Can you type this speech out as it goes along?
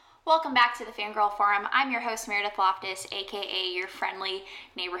Welcome back to the Fangirl Forum. I'm your host, Meredith Loftus, aka your friendly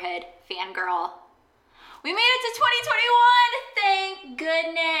neighborhood fangirl. We made it to 2021! Thank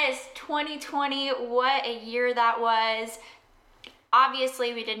goodness! 2020, what a year that was.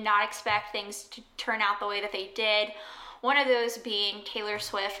 Obviously, we did not expect things to turn out the way that they did. One of those being Taylor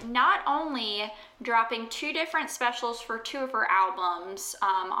Swift not only dropping two different specials for two of her albums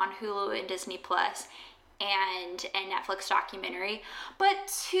on Hulu and Disney Plus, and a Netflix documentary, but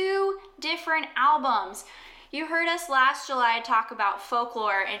two different albums. You heard us last July talk about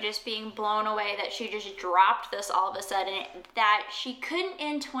Folklore and just being blown away that she just dropped this all of a sudden, that she couldn't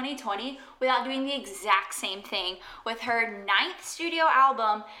end 2020 without doing the exact same thing with her 9th studio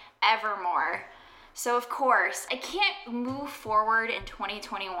album, Evermore. So of course, I can't move forward in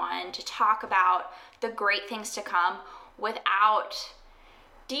 2021 to talk about the great things to come without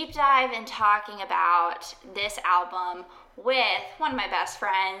deep dive and talking about this album with one of my best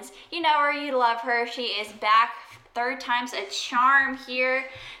friends. You know her, you love her. She is back, third time's a charm here.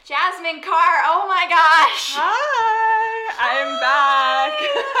 Jasmine Carr, oh my gosh. Hi, I'm back.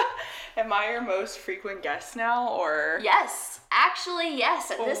 Am I your most frequent guest now, or? Yes, actually yes,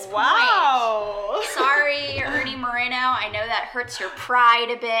 at this Wow. point. Sorry, Ernie Moreno, I know that hurts your pride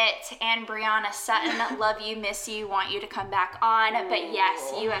a bit. And Brianna Sutton, love you, miss you, want you to come back on. But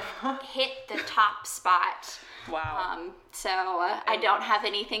yes, you have hit the top spot. Wow. I don't have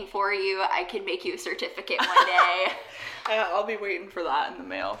anything for you. I can make you a certificate one day. I'll be waiting for that in the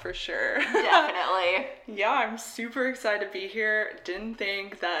mail for sure. Definitely. Yeah, I'm super excited to be here. Didn't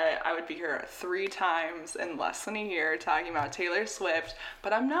think that I would be here 3 times in less than a year talking about Taylor Swift,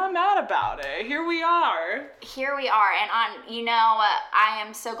 but I'm not mad about it. Here we are. Here we are. And I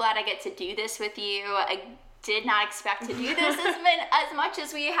am so glad I get to do this with you. I did not expect to do this as much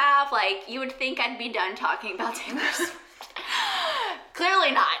as we have. Like, you would think I'd be done talking about Taylor Swift.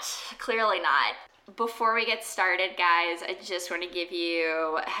 Clearly not. Before we get started, guys, I just want to give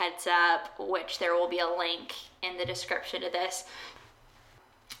you a heads up, which there will be a link in the description of this.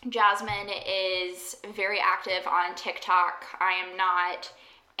 Jasmine is very active on TikTok. I am not.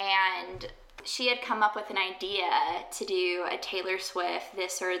 And she had come up with an idea to do a Taylor Swift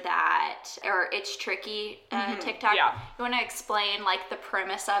this or that, or It's Tricky TikTok. Yeah. You want to explain like the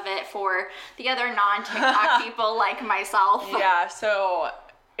premise of it for the other non-TikTok people like myself? Yeah, so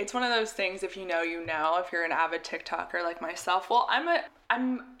it's one of those things, if you know, you know. If you're an avid TikToker like myself, well,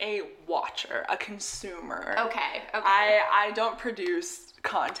 I'm a watcher, a consumer. Okay. I don't produce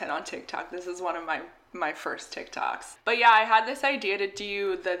content on TikTok. This is one of my first TikToks. But yeah, I had this idea to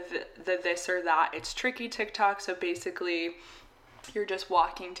do the this or that It's Tricky TikTok. So basically, you're just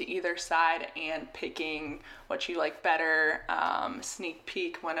walking to either side and picking what you like better. Sneak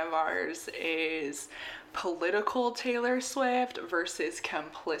peek, one of ours is political Taylor Swift versus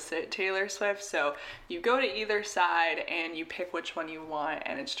complicit Taylor Swift. So you go to either side and you pick which one you want,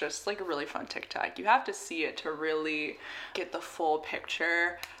 and it's just like a really fun TikTok. You have to see it to really get the full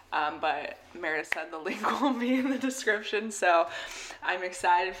picture. But Meredith said the link will be in the description, so I'm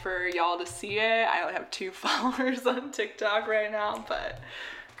excited for y'all to see it. I only have 2 followers on TikTok right now, but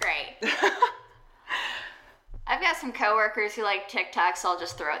Great. I've got some coworkers who like TikTok, so I'll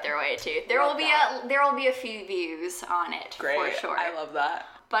just throw it their way too. There will be a few views on it. Great. For sure. I love that.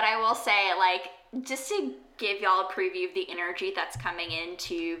 But I will say, like, just to give y'all a preview of the energy that's coming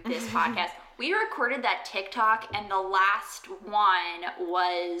into this podcast, we recorded that TikTok, and the last one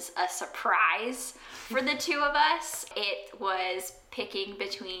was a surprise for the two of us. It was picking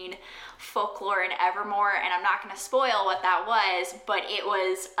between Folklore and Evermore, and I'm not going to spoil what that was, but it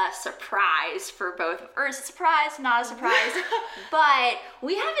was a surprise for both. Or a surprise, not a surprise. But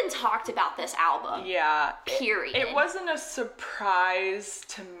we haven't talked about this album. Yeah. Period. It wasn't a surprise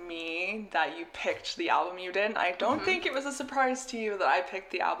to me that you picked the album you did. I don't think it was a surprise to you that I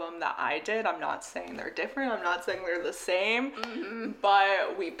picked the album that I did. I'm not saying they're different. I'm not saying they're the same.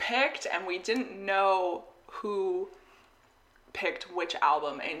 But we picked, and we didn't know who picked which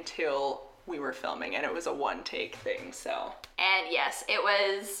album until we were filming, and it was a one-take thing, so. And yes, it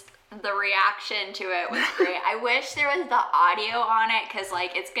was, the reaction to it was great. I wish there was the audio on it, because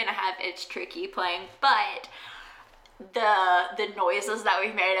like it's gonna have It's Tricky playing, but the noises that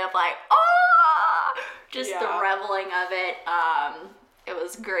we made of like, just the reveling of it, it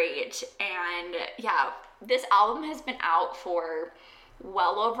was great. And yeah, this album has been out for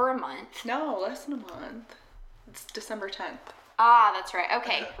well over a month. No, less than a month. It's December 10th. Ah, that's right.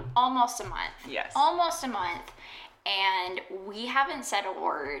 Okay, almost a month. Yes. Almost a month. And we haven't said a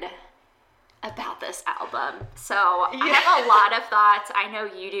word about this album. So I have a lot of thoughts. I know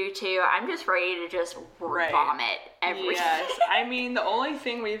you do too. I'm just ready to just vomit everything. Yes. I mean, the only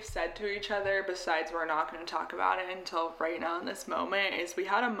thing we've said to each other, besides we're not going to talk about it until right now in this moment, is we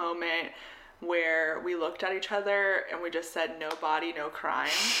had a moment where we looked at each other and we just said, no body, no crime.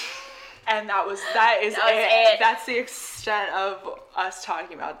 And that is it. That's the extent of us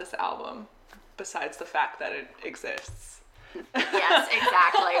talking about this album, besides the fact that it exists. Yes,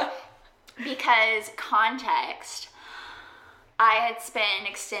 exactly. Because context, I had spent an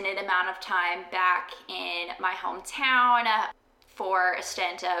extended amount of time back in my hometown for a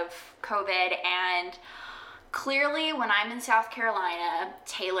stint of COVID, and clearly when I'm in South Carolina,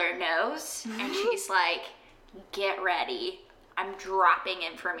 Taylor knows, and she's like, get ready, I'm dropping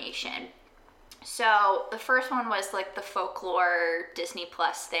information. So the first one was like the Folklore Disney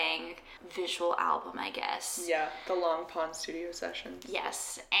Plus thing, visual album, I guess. Yeah, the Long Pond Studio Sessions.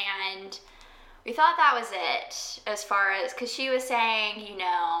 Yes, and we thought that was it as far as, because she was saying, you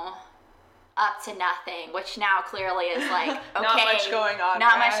know, up to nothing, which now clearly is like, okay. Not much going on.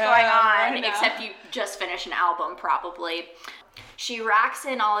 Not much going on, right except you just finished an album, probably. She racks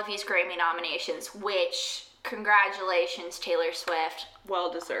in all of these Grammy nominations, which, congratulations, Taylor Swift.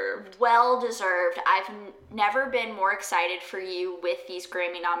 Well deserved. Well deserved. I've never been more excited for you with these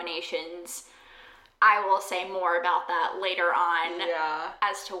Grammy nominations. I will say more about that later on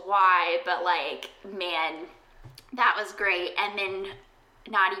as to why, but like, man, that was great. And then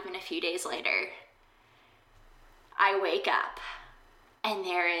not even a few days later, I wake up and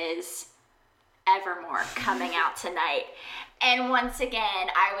there is Evermore coming out tonight. And once again,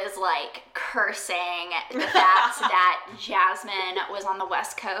 I was like cursing the fact that Jasmine was on the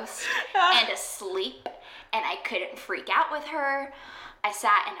West Coast and asleep, and I couldn't freak out with her. I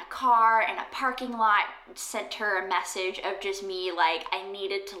sat in a car in a parking lot, sent her a message of just me, like, I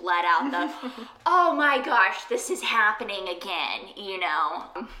needed to let out the, oh my gosh, this is happening again, you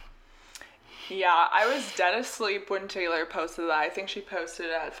know? Yeah, I was dead asleep when Taylor posted that. I think she posted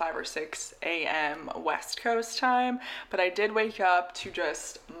it at 5 or 6 a.m. West Coast time, but I did wake up to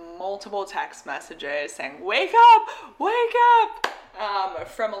just multiple text messages saying, wake up,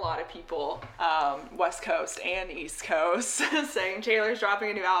 from a lot of people, West Coast and East Coast, saying Taylor's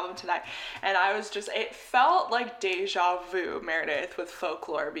dropping a new album tonight. And I was just, it felt like deja vu, Meredith, with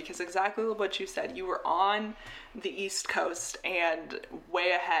Folklore, because exactly what you said, you were on the East Coast and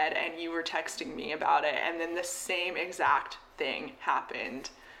way ahead, and you were texting me about it, and then the same exact thing happened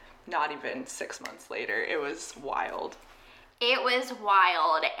not even 6 months later. It was wild. It was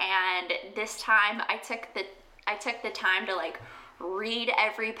wild, and this time I took the time to like read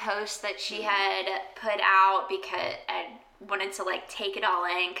every post that she had put out, because I wanted to like take it all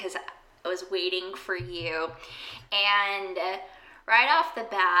in because I was waiting for you. And right off the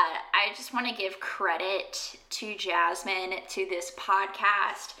bat, I just want to give credit to Jasmine, to this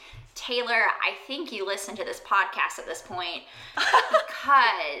podcast. Taylor, I think you listen to this podcast at this point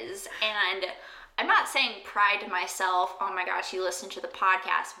because, and I'm not saying pride to myself, oh my gosh, you listen to the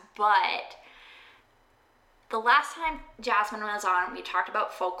podcast, but the last time Jasmine was on, we talked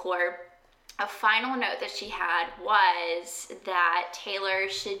about Folklore. A final note that she had was that Taylor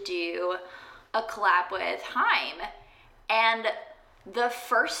should do a collab with Haim. And the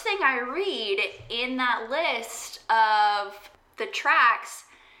first thing I read in that list of the tracks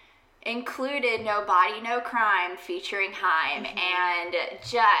included No Body, No Crime featuring Haim. And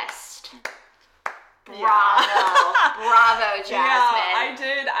just bravo, Jasmine.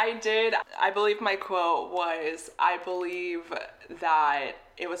 Yeah, I did. I believe my quote was, I believe that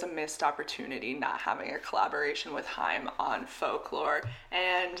it was a missed opportunity not having a collaboration with Haim on Folklore.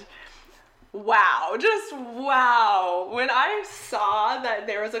 And wow, just wow. When I saw that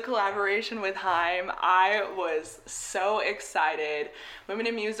there was a collaboration with Haim, I was so excited. Women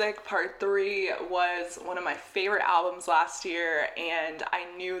in Music Part 3 was one of my favorite albums last year, and I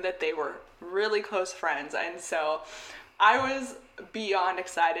knew that they were really close friends, and so I was beyond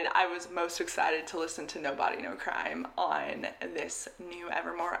excited. I was most excited to listen to No Body, No Crime on this new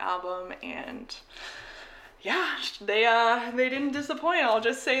Evermore album, and yeah, they didn't disappoint, I'll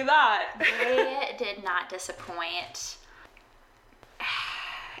just say that. They did not disappoint.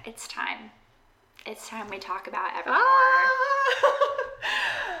 It's time. It's time we talk about Evermore.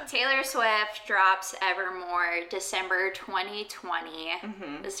 Taylor Swift drops Evermore December 2020.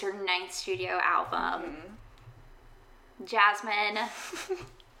 Mm-hmm. This is her 9th studio album. Mm-hmm. Jasmine,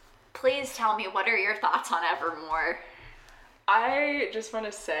 please tell me, what are your thoughts on Evermore? I just want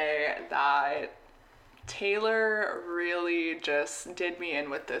to say that Taylor really just did me in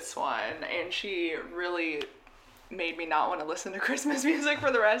with this one, and she really made me not want to listen to Christmas music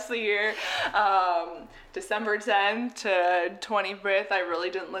for the rest of the year. December 10th to 25th, I really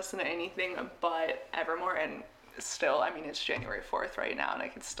didn't listen to anything but Evermore, and still, I mean, it's January 4th right now, and I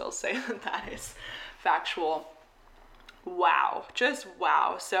can still say that is factual. Wow, just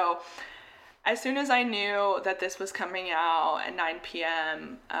wow. So as soon as I knew that this was coming out at 9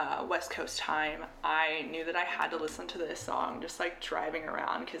 p.m. West Coast time, I knew that I had to listen to this song just like driving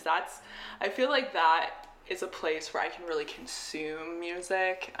around, because I feel like that is a place where I can really consume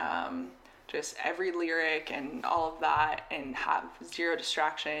music, just every lyric and all of that, and have zero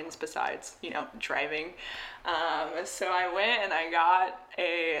distractions besides, driving. So I went and I got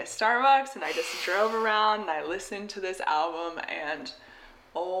a Starbucks and I just drove around and I listened to this album, and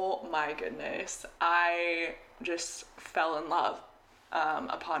oh my goodness, I just fell in love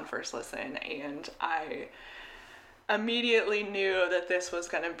upon first listen, and I immediately knew that this was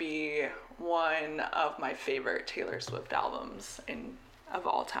going to be one of my favorite Taylor Swift albums of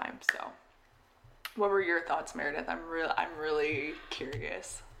all time. So what were your thoughts, Meredith? I'm really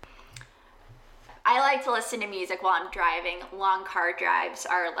curious. I like to listen to music while I'm driving. Long car drives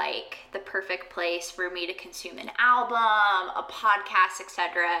are like the perfect place for me to consume an album, a podcast,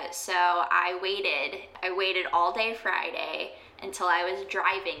 etc. So I waited all day Friday until I was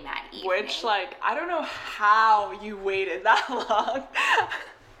driving that evening. Which, I don't know how you waited that long.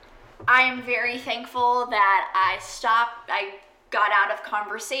 I am very thankful that I got out of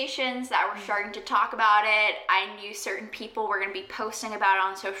conversations that were starting to talk about it. I knew certain people were going to be posting about it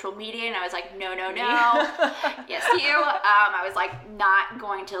on social media, and I was like, no. Yes, you. I was like, not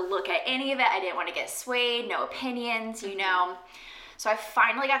going to look at any of it. I didn't want to get swayed, no opinions, So I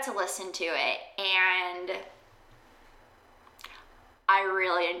finally got to listen to it, and I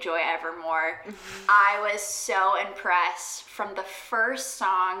really enjoy Evermore. I was so impressed from the first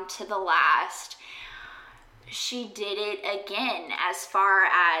song to the last. She did it again as far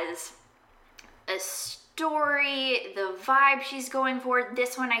as a story, the vibe she's going for.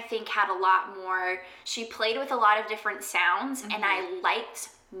 This one, I think, had a lot more. She played with a lot of different sounds, and I liked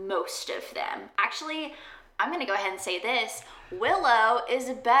most of them. Actually, I'm going to go ahead and say this. Willow is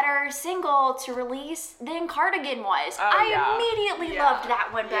a better single to release than Cardigan was. I immediately loved that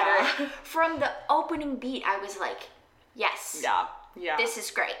one better. From the opening beat, I was like, yes. Yeah. This is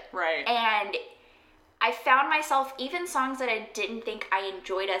great. Right. And I found myself, even songs that I didn't think I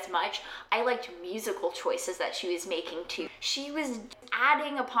enjoyed as much, I liked musical choices that she was making too. She was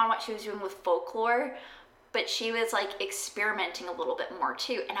adding upon what she was doing with Folklore, but she was experimenting a little bit more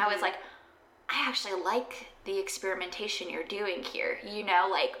too. And I was like, I actually like the experimentation you're doing here.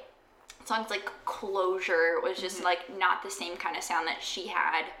 Songs like Closure was just not the same kind of sound that she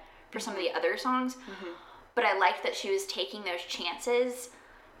had for some of the other songs. But I liked that she was taking those chances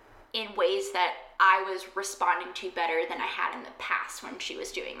in ways that I was responding to better than I had in the past when she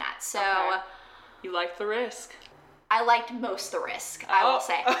was doing that. So you liked the risk. I liked most the risk, I will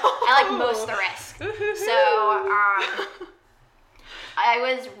say. I liked most the risk. So I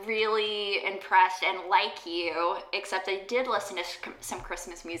was really impressed, and like you, except I did listen to some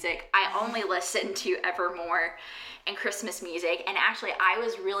Christmas music. I only listened to Evermore and Christmas music, and actually I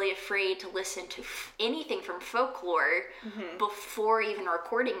was really afraid to listen to anything from Folklore before even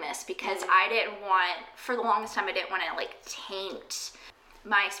recording this, because I didn't want, for the longest time, I didn't want to taint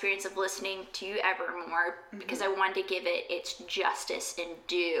my experience of listening to Evermore, because I wanted to give it its justice and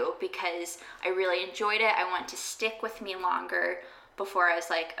due, because I really enjoyed it. I want to stick with me longer before I was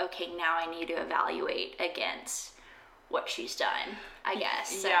like, okay, now I need to evaluate against what she's done, I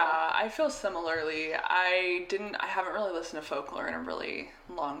guess. So. Yeah, I feel similarly. I haven't really listened to Folklore in a really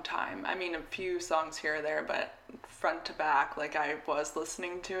long time. I mean, a few songs here or there, but front to back, I was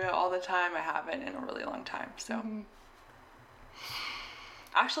listening to it all the time. I haven't in a really long time, so.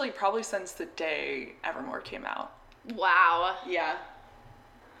 Actually, probably since the day Evermore came out. Wow. Yeah.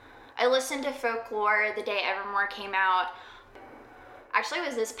 I listened to Folklore the day Evermore came out. Actually, it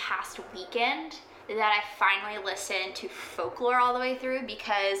was this past weekend that I finally listened to Folklore all the way through,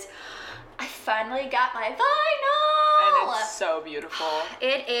 because I finally got my vinyl. And it's so beautiful.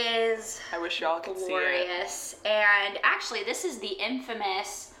 It is. I wish y'all could glorious. See it. And actually, this is the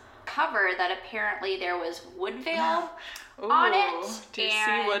infamous cover that apparently there was Woodvale on it. Do you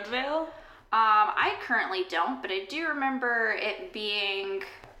see Woodvale? I currently don't, but I do remember it being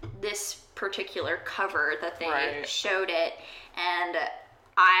this particular cover that they showed it. And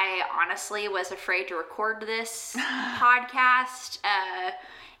I honestly was afraid to record this podcast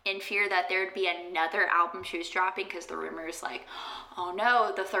in fear that there'd be another album she was dropping, because the rumors oh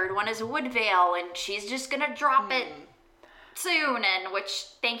no, the third one is Woodvale and she's just gonna drop it. soon, and which,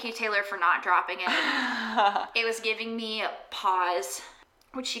 thank you, Taylor, for not dropping it. It was giving me pause,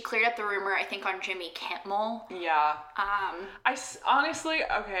 which she cleared up the rumor, I think, on Jimmy Kimmel. Yeah. Honestly,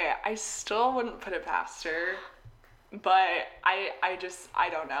 okay, I still wouldn't put it past her, but I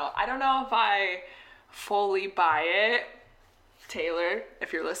don't know. I don't know if I fully buy it. Taylor,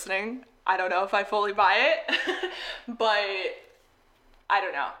 if you're listening, I don't know if I fully buy it, but I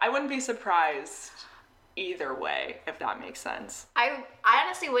don't know. I wouldn't be surprised either way, if that makes sense. I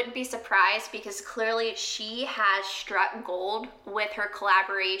honestly wouldn't be surprised, because clearly she has struck gold with her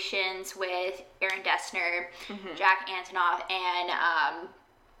collaborations with Aaron Dessner, Jack Antonoff, and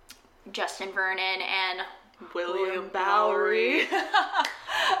Justin Vernon, and William Bowery.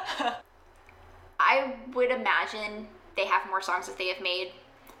 I would imagine they have more songs that they have made.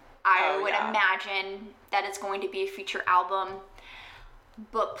 I would imagine that it's going to be a feature album.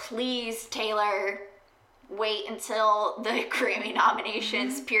 But please, Taylor, wait until the Grammy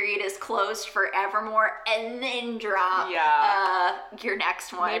nominations period is closed for Evermore, and then drop your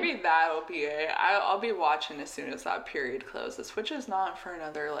next one. Maybe that'll be it. I'll be watching as soon as that period closes, which is not for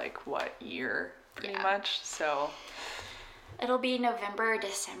another, year, pretty much, so. It'll be November,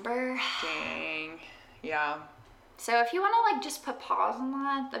 December. Dang. Yeah. So if you want to, just put pause on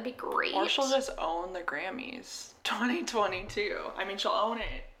that, that'd be great. Or she'll just own the Grammys 2022. I mean, she'll own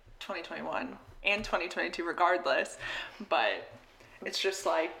it 2021 and 2022 regardless, but it's just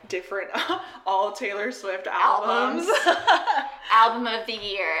different all Taylor Swift albums. Album of the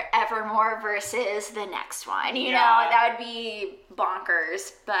year, Evermore versus the next one. You know, that would be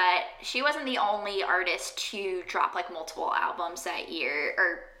bonkers. But she wasn't the only artist to drop multiple albums that year,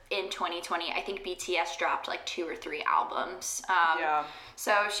 or in 2020. I think BTS dropped 2 or 3 albums.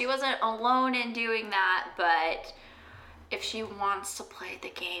 So she wasn't alone in doing that, but if she wants to play the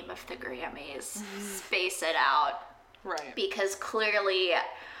game of the Grammys, space it out. Right. Because clearly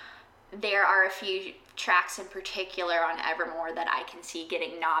there are a few tracks in particular on Evermore that I can see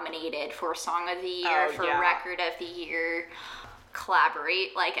getting nominated for Song of the Year, Record of the Year,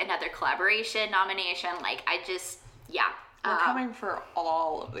 another collaboration nomination. We're coming for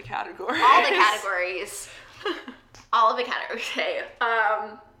all of the categories. All the categories. All of the categories. Okay.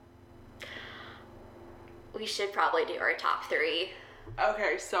 We should probably do our top 3.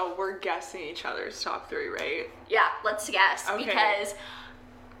 Okay, so we're guessing each other's top 3, right? Yeah, let's guess. Okay. Because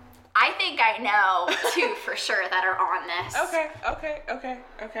I think I know 2 for sure that are on this. Okay.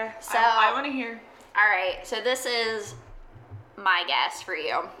 So I want to hear. All right, so this is my guess for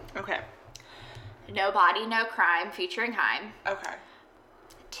you. Okay. No Body, No Crime featuring Haim. Okay.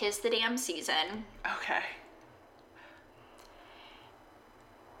 'Tis the Damn Season. Okay.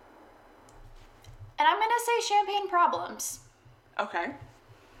 And I'm going to say Champagne Problems. Okay.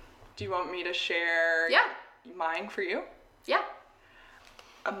 Do you want me to share mine for you? Yeah.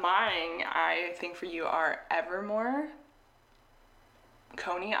 Mine, I think for you, are Evermore,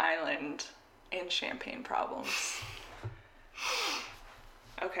 Coney Island, and Champagne Problems.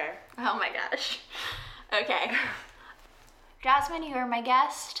 Okay. Oh my gosh. Okay. Jasmine, you are my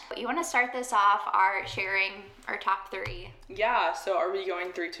guest. You want to start this off, sharing our top 3? Yeah, so are we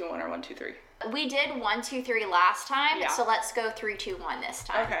going 3, 2, 1 or 1, 2, 3? We did 1, 2, 3 last time, so let's go 3, 2, 1 this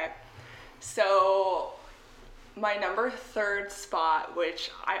time. Okay. So my number 3rd spot,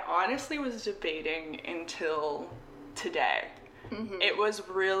 which I honestly was debating until today. Mm-hmm. It was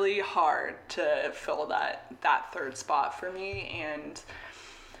really hard to fill that 3rd spot for me, and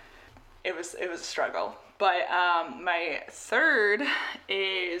it was a struggle. But my 3rd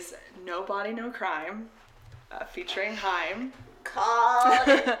is No Body, No Crime, featuring Haim. Called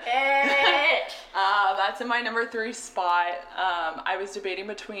it. That's in my number 3 spot. I was debating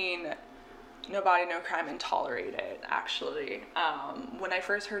between No Body, No Crime and Tolerate It, actually. When I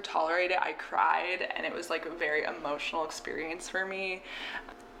first heard Tolerate It, I cried, and it was a very emotional experience for me.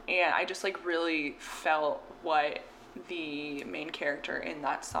 And I just really felt what the main character in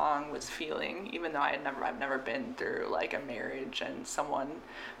that song was feeling, even though I've never been through a marriage and someone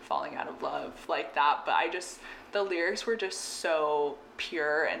falling out of love like that. But the lyrics were just so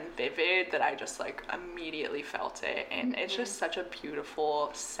pure and vivid that I just immediately felt it. And it's just such a beautiful,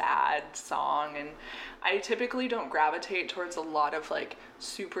 sad song. And I typically don't gravitate towards a lot of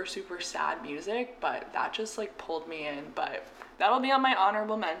super, super sad music, but that just pulled me in. But that'll be on my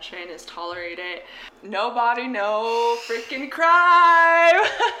honorable mention, is Tolerate It. No Body, No Freaking Crime.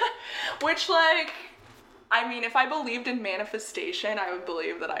 Which I mean, if I believed in manifestation, I would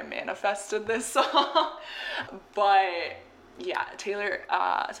believe that I manifested this song. But Yeah, Taylor,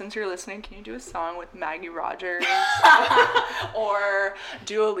 since you're listening, can you do a song with Maggie Rogers or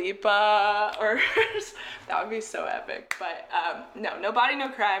Dua Lipa? Or that would be so epic. But no, No Body, No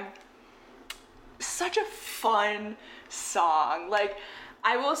Crime. Such a fun song. Like,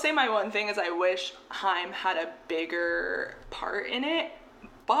 I will say my one thing is I wish Haim had a bigger part in it,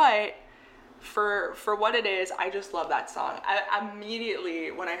 but for what it is, I just love that song. I immediately,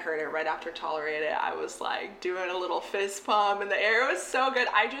 when I heard it right after Tolerate It, I was like doing a little fist pump in the air. It was so good.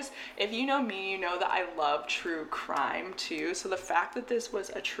 If you know me, you know that I love true crime too. So the fact that this was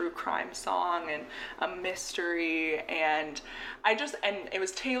a true crime song and a mystery, and it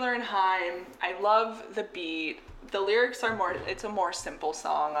was Taylor and Haim. I love the beat. The lyrics it's a more simple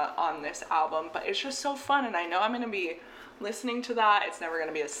song on this album, but it's just so fun, and I know I'm gonna be listening to that. It's never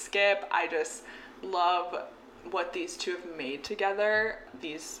gonna be a skip. I just love what these two have made together,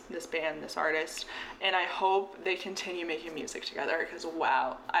 this band, this artist, and I hope they continue making music together, because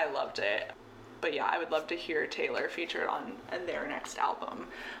wow, I loved it. But yeah, I would love to hear Taylor featured on their next album,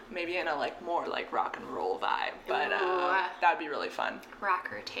 maybe in a more rock and roll vibe, but that'd be really fun.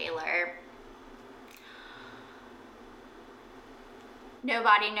 Rocker Taylor. No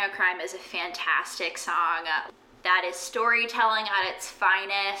Body, No Crime is a fantastic song. That is storytelling at its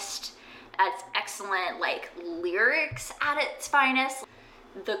finest. That's excellent, lyrics at its finest.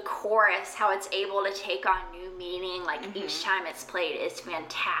 The chorus, how it's able to take on new meaning, each time it's played, is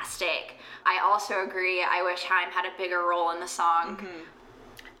fantastic. I also agree, I wish Haim had a bigger role in the song.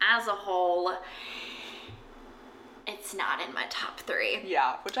 As a whole, it's not in my top 3.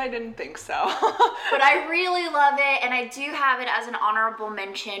 Yeah, which I didn't think so. But I really love it, and I do have it as an honorable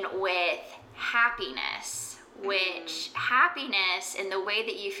mention with Happiness, which happiness and the way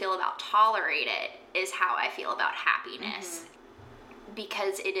that you feel about Tolerate It is how I feel about Happiness.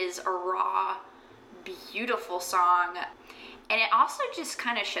 Because it is a raw, beautiful song. And it also just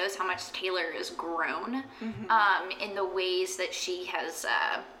kind of shows how much Taylor has grown in the ways that she has,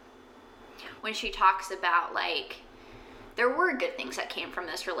 when she talks about, there were good things that came from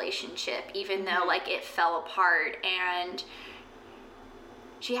this relationship, even though, it fell apart. And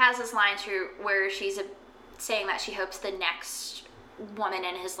she has this line where she's saying that she hopes the next woman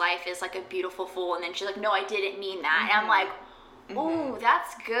in his life is, a beautiful fool. And then she's like, no, I didn't mean that. And I'm like, ooh,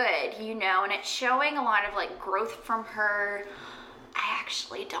 that's good, and it's showing a lot of growth from her. I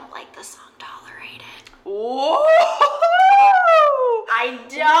actually don't like the song Tolerate It. Whoa! I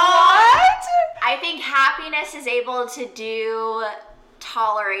don't. What? I think Happiness is able to do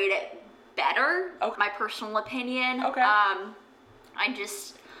Tolerate It better. Okay. My personal opinion. Okay. I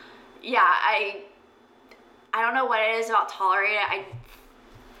just, I don't know what it is about Tolerate It.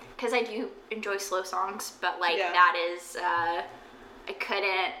 Because I do enjoy slow songs, but that is, I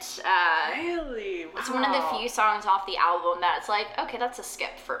couldn't, Really? Wow. It's one of the few songs off the album that it's okay, that's a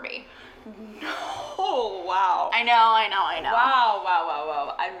skip for me. No, wow. I know.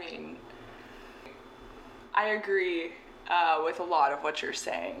 Wow. I mean, I agree with a lot of what you're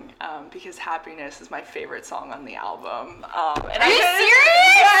saying, because Happiness is my favorite song on the album. Are you serious?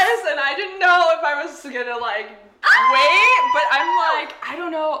 Yes, and I didn't know if I was gonna wait, but I'm I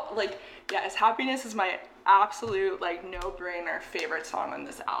don't know, yes, Happiness is my absolute no-brainer favorite song on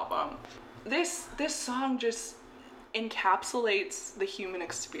this album. This song just encapsulates the human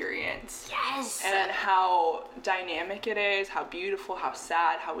experience. Yes. And how dynamic it is, how beautiful, how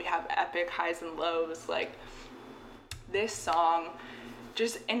sad, how we have epic highs and lows. This song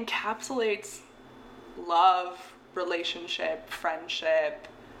just encapsulates love, relationship, friendship,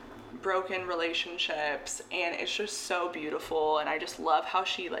 broken relationships, and it's just so beautiful. And I just love how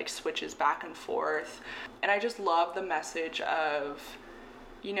she switches back and forth, and I just love the message of,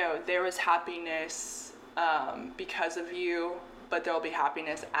 there was happiness because of you, but there'll be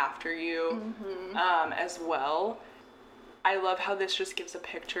happiness after you as well. I love how this just gives a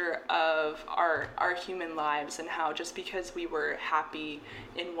picture of our human lives, and how just because we were happy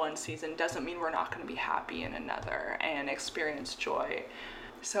in one season doesn't mean we're not going to be happy in another and experience joy.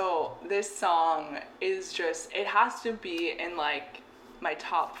 So this song is just, it has to be in my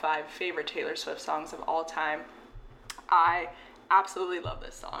top 5 favorite Taylor Swift songs of all time. I absolutely love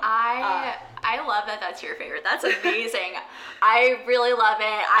this song. I love that that's your favorite. That's amazing. I really love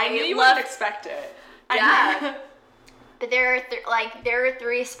it. I knew you wouldn't expect it. Yeah. But there are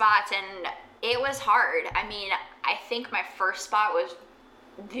 3 spots, and it was hard. I mean, I think my first spot was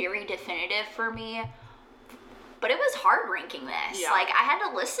very definitive for me, but it was hard ranking this. Yeah. I had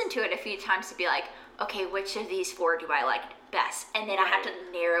to listen to it a few times to be okay, which of these 4 do I like best? And then I had to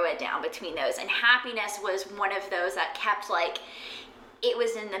narrow it down between those. And Happiness was one of those that kept it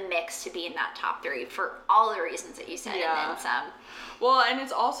was in the mix to be in that top 3 for all the reasons that you said, and then some. Well, and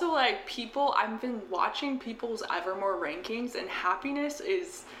it's also like I've been watching people's Evermore rankings, and Happiness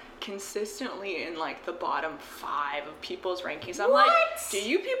is consistently in like the bottom 5 of people's rankings. I'm like, do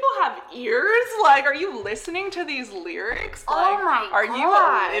you people have ears? Like, are you listening to these lyrics? Like, oh my are gosh. you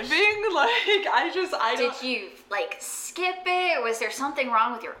living? Like, I don't. Did you like skip it? Was there something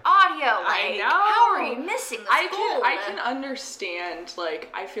wrong with your audio? Like, I know. how are you missing this gold? I can understand,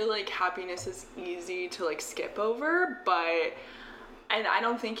 like, I feel like Happiness is easy to like skip over, and I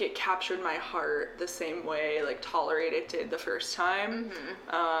don't think it captured my heart the same way like Tolerate It did the first time.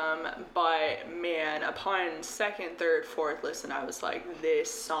 But man, upon second, third, fourth listen, I was like,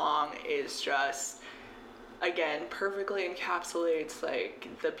 this song is just, again, perfectly encapsulates like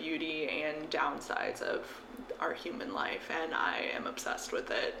the beauty and downsides of our human life, and I am obsessed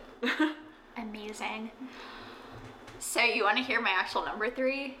with it. Amazing. So you want to hear my actual number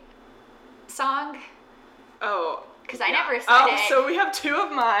 3 song? Oh. Because I never said it. So we have 2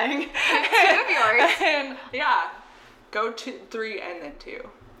 of mine. 2 of yours. And yeah, go 3 and then 2.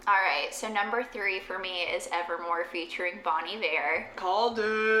 All right, so number 3 for me is Evermore featuring Bon Iver. Called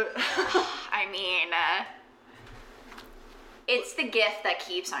it. I mean, it's the gift that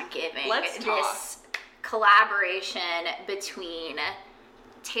keeps on giving. Let's talk. This collaboration between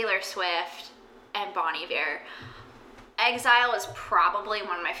Taylor Swift and Bon Iver. Exile is probably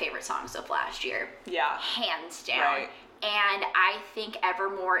one of my favorite songs of last year. Yeah. Hands down. Right. And I think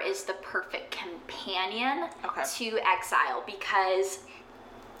Evermore is the perfect companion to Exile, because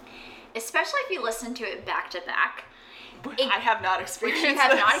especially if you listen to it back to back. I have not experienced Which you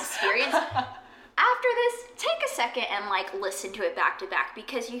have this. not experienced. After this, take a second and like listen to it back to back,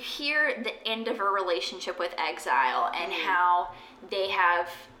 because you hear the end of a relationship with Exile and how they have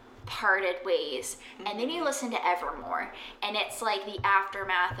parted ways, and then you listen to Evermore, and it's like the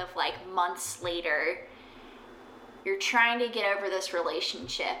aftermath of like months later. You're trying to get over this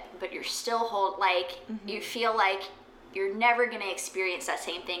relationship, but you're still you feel like you're never going to experience that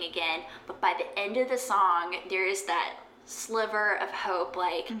same thing again, but by the end of the song there is that sliver of hope,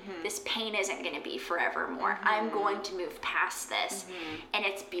 like this pain isn't going to be forevermore. I'm going to move past this, and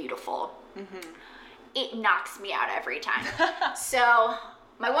it's beautiful. It knocks me out every time. So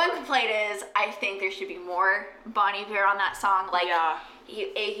my one complaint is I think there should be more Bon Iver on that song. Like,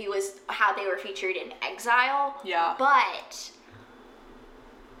 he was how they were featured in Exile. Yeah. But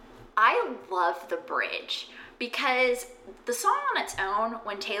I love the bridge, because the song on its own,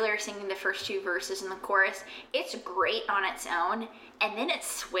 when Taylor is singing the first 2 verses in the chorus, it's great on its own, and then it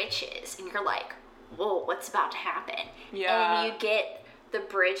switches, and you're like, whoa, what's about to happen? Yeah. And you get the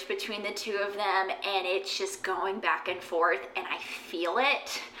bridge between the 2 of them, and it's just going back and forth, and I feel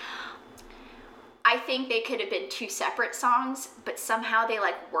it. I think they could have been 2 separate songs, but somehow they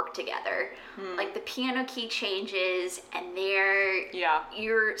like work together. Like the piano key changes, and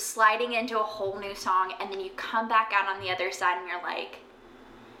you're sliding into a whole new song, and then you come back out on the other side and you're like,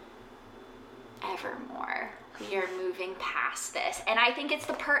 Evermore, you're moving past this. And I think it's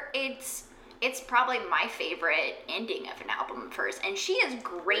it's probably my favorite ending of an album of hers, and she has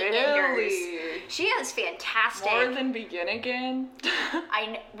great enders. She is fantastic. More than Begin Again.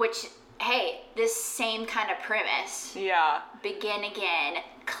 Hey, this same kind of premise. Yeah. Begin Again,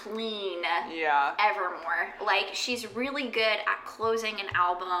 clean. Yeah. Evermore. Like, she's really good at closing an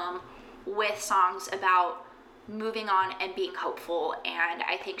album with songs about moving on and being hopeful, and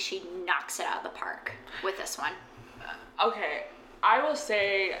I think she knocks it out of the park with this one. Okay, I will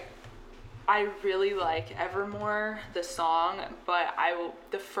say I really like Evermore, the song, but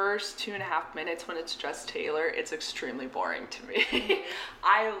the first 2.5 minutes when it's just Taylor, it's extremely boring to me.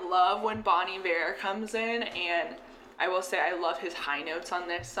 I love when Bon Iver comes in, and I will say I love his high notes on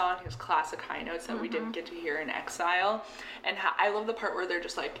this song, his classic high notes that we didn't get to hear in Exile. And I love the part where they're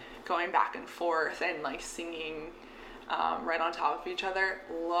just like going back and forth and like singing right on top of each other.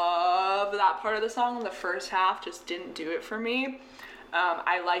 Love that part of the song. The first half just didn't do it for me.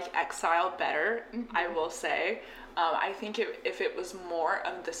 I like Exile better, I will say. I think if it was more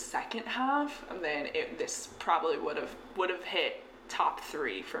of the second half, then this probably would have hit top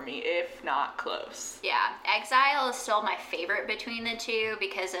 3 for me, if not close. Yeah, Exile is still my favorite between the 2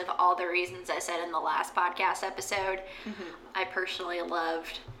 because of all the reasons I said in the last podcast episode. I personally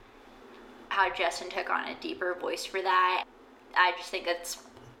loved how Justin took on a deeper voice for that. I just think it's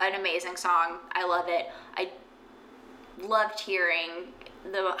an amazing song. I love it. I loved hearing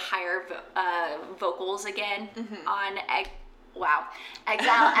the higher vocals again on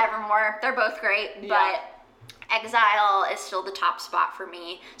Exile, Evermore. They're both great, but Exile is still the top spot for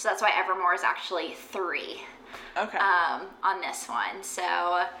me, so that's why Evermore is actually 3. Okay. On this one.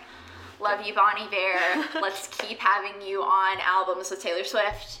 So, love you, Bon Iver. Let's keep having you on albums with Taylor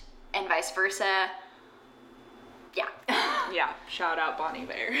Swift and vice versa. Yeah. Yeah, shout out Bon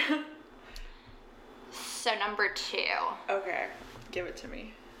Iver. So number 2. Okay, give it to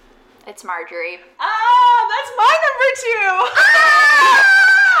me. It's Marjorie. That's my number 2!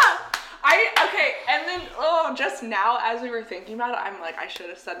 Okay, and then, just now as we were thinking about it, I'm like, I should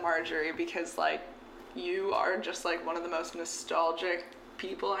have said Marjorie because, like, you are just, like, one of the most nostalgic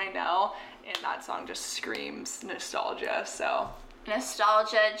people I know, and that song just screams nostalgia, so.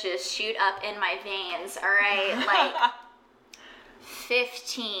 Nostalgia just shoot up in my veins, all right? Like,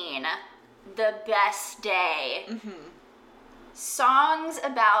 15, The Best Day. Mm-hmm. Songs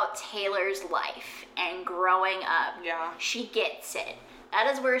about Taylor's life and growing up. Yeah. She gets it. That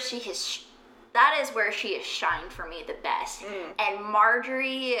is where she has shined for me the best. And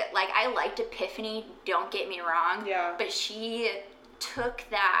Marjorie, like, I liked Epiphany, don't get me wrong. Yeah. But she took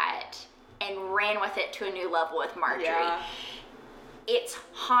that and ran with it to a new level with Marjorie. Yeah. It's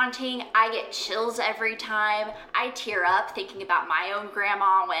haunting. I get chills every time. I tear up thinking about my own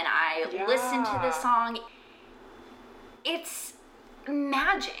grandma when I listen to the song. It's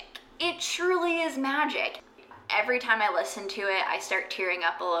magic. It truly is magic. Every time I listen to it, I start tearing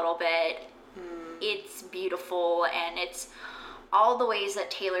up a little bit. It's beautiful, and it's all the ways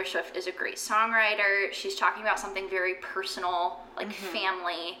that Taylor Swift is a great songwriter. She's talking about something very personal, like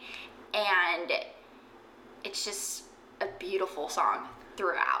family, and it's just a beautiful song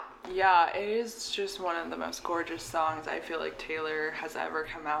throughout. Yeah, it is just one of the most gorgeous songs I feel like Taylor has ever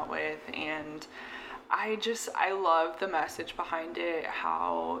come out with, and I love the message behind it,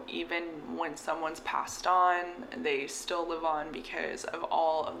 how even when someone's passed on, they still live on because of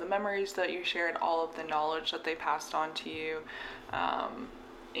all of the memories that you shared, all of the knowledge that they passed on to you.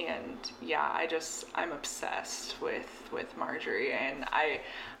 And yeah, I'm obsessed with Marjorie, and I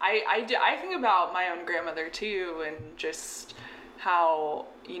think about my own grandmother too, and just how,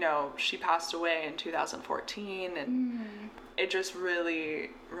 she passed away in 2014, and it just really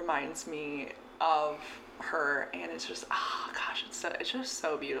reminds me of her, and it's just it's just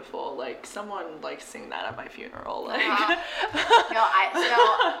so beautiful. Like, someone sing that at my funeral. Like, I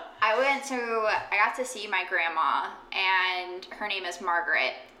got to see my grandma, and her name is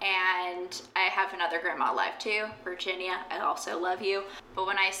Margaret, and I have another grandma alive too, Virginia. I also love you. But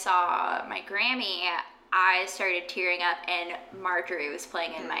when I saw my Grammy, I started tearing up, and Marjorie was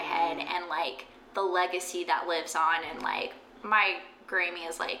playing in my head, and like the legacy that lives on, and like my Grammy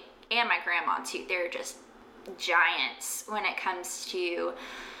is like, and my grandma too, they're just giants when it comes to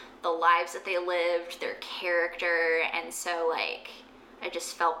the lives that they lived, their character. And so like I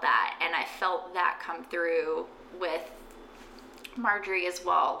just felt that, and I felt that come through with Marjorie as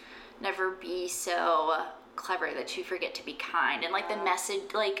well. Never be so clever that you forget to be kind. And like the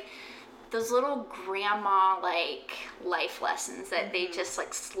message, like those little grandma like life lessons that they just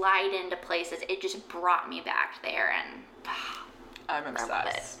like slide into places, it just brought me back there, and I'm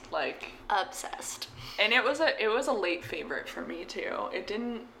obsessed. Like, obsessed. And it was a late favorite for me too. It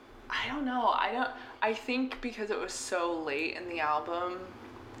didn't, I think because it was so late in the album,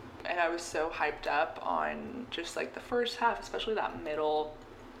 and I was so hyped up on just like the first half, especially that middle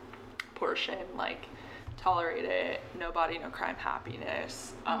portion, like Tolerate It, No Body, No Crime,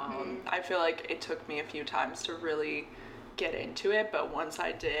 Happiness. I feel like it took me a few times to really get into it, but once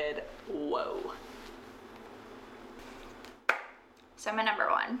I did, whoa. So my number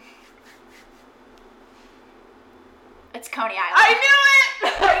 1. It's Coney Island. I knew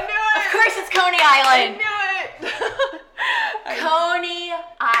it! Of course it's Coney Island. I knew it! Coney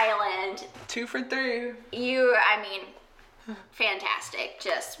Island. 2 for 3. Fantastic.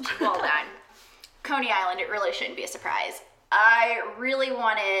 Just well done. Coney Island, it really shouldn't be a surprise. I really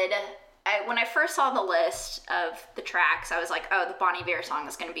wanted, when I first saw the list of the tracks, I was like, oh, the Bon Iver song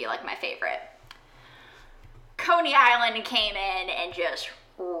is going to be like my favorite. Coney Island came in and just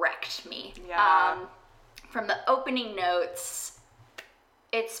wrecked me. Yeah. From the opening notes,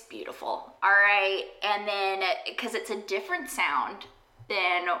 it's beautiful. All right. And then, because it's a different sound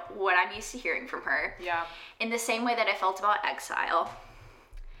than what I'm used to hearing from her. Yeah. In the same way that I felt about Exile.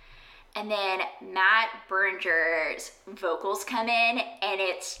 And then Matt Berninger's vocals come in, and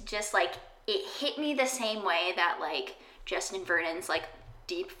it's just like, it hit me the same way that like Justin Vernon's like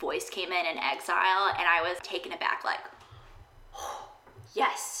deep voice came in Exile, and I was taken aback, like, oh,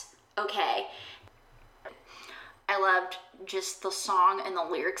 yes, okay. I loved just the song and the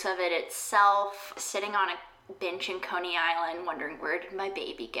lyrics of it itself. Sitting on a bench in Coney Island wondering, where did my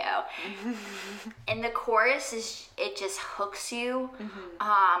baby go? And the chorus it just hooks you.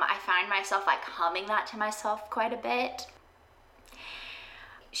 I find myself like humming that to myself quite a bit.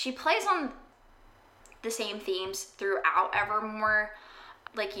 She plays on the same themes throughout Evermore,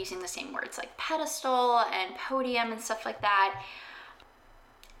 like using the same words like pedestal and podium and stuff like that.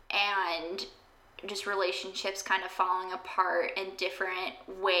 And just relationships kind of falling apart in different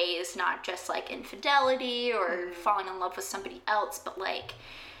ways, not just like infidelity or falling in love with somebody else, but like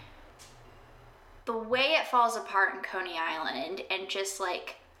the way it falls apart in Coney Island, and just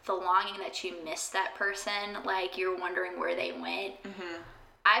like the longing that you miss that person, like you're wondering where they went.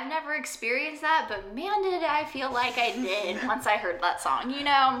 I've never experienced that, but man, did I feel like I did once I heard that song, you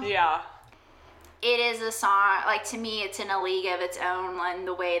know? Yeah. It is a song, like, to me, it's in a league of its own, and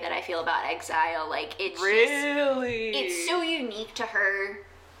the way that I feel about Exile, like, it's really? It's so unique to her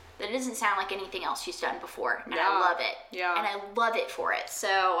that it doesn't sound like anything else she's done before, and I love it. Yeah. And I love it for it,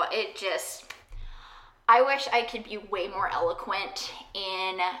 so it just, I wish I could be way more eloquent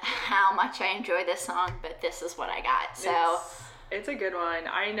in how much I enjoy this song, but this is what I got, so. It's a good one.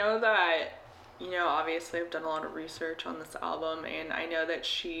 I know that, you know, obviously I've done a lot of research on this album, and I know that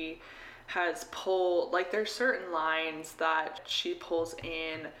she has pulled, like, there's certain lines that she pulls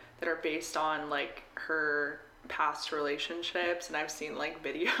in that are based on like her past relationships, and I've seen like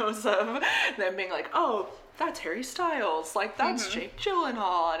videos of them being like, oh, that's Harry Styles, like that's Jake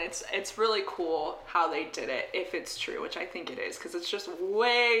Gyllenhaal, and it's really cool how they did it, if it's true, which I think it is, because it's just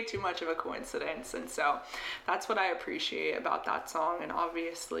way too much of a coincidence. And so that's what I appreciate about that song. And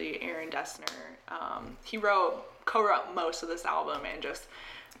obviously Aaron Dessner, he co-wrote most of this album, and just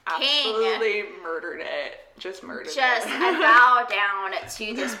absolutely murdered it. Just murdered it. I bow down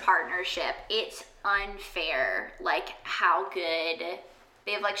to this partnership. It's unfair, like, how good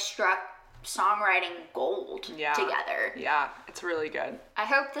they have, like, struck songwriting gold together. Yeah, it's really good. I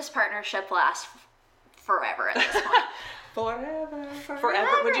hope this partnership lasts forever at this point.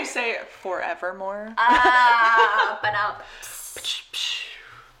 Forever. Would you say forevermore? But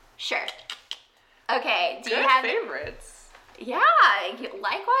sure. Okay, do Good you have favorites? Yeah,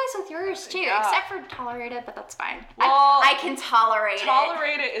 likewise with yours too, Yeah. except for Tolerate It, but that's fine. Well, I can tolerate it.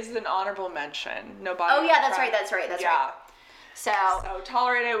 Tolerate It is an honorable mention. Nobody. Oh yeah, that's right. That's right. So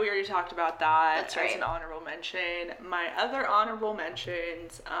Tolerate It, we already talked about that. That's right. As an honorable mention. My other honorable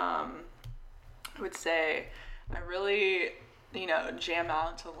mentions, I would say I really, jam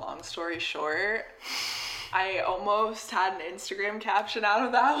out to Long Story Short. I almost had an Instagram caption out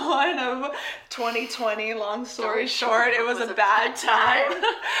of that one of 2020, long story short, it was a bad time.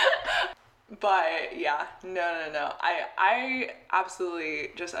 But yeah, no. I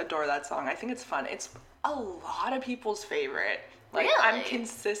absolutely just adore that song. I think it's fun. It's a lot of people's favorite. Like, really? I'm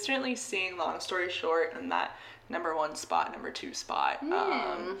consistently seeing Long Story Short in that number 1 spot, number 2 spot.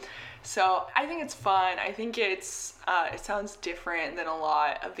 So I think it's fun. I think it sounds different than a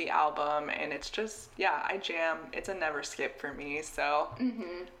lot of the album, and it's just, I jam. It's a never skip for me. So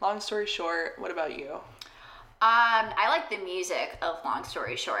Long Story Short, what about you? I like the music of Long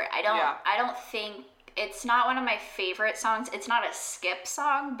Story Short. I don't think it's not one of my favorite songs. It's not a skip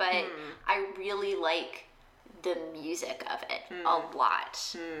song, but I really like the music of it a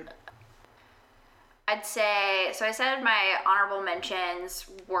lot. I'd say, so I said my honorable mentions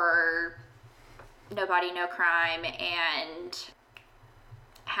were Nobody, No Crime, and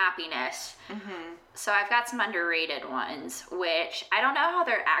Happiness. So I've got some underrated ones, which I don't know how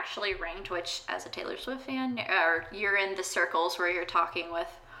they're actually ranked, which, as a Taylor Swift fan, or you're in the circles where you're talking with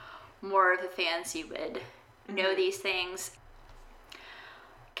more of the fans, you would know these things.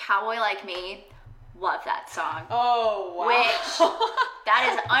 Cowboy Like Me, love that song. Oh, wow. Which,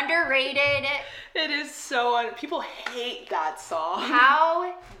 that is underrated. It is so, people hate that song.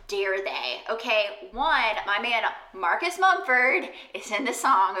 How dare they? Okay, one, my man Marcus Mumford is in the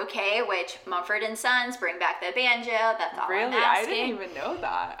song, okay, which Mumford & Sons bring back the banjo. That's all I'm asking. Really? I didn't even know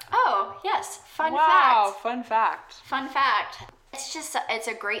that. Oh, yes. Fun fact. Fun fact. It's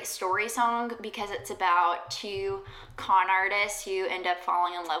a great story song because it's about two con artists who end up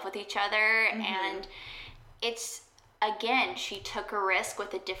falling in love with each other, and it's, again, she took a risk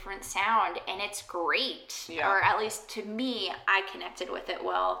with a different sound, and it's great. Yeah. Or at least to me, I connected with it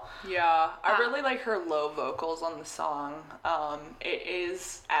well. Yeah, I really like her low vocals on the song. It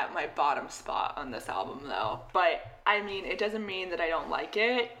is at my bottom spot on this album, though. But, I mean, it doesn't mean that I don't like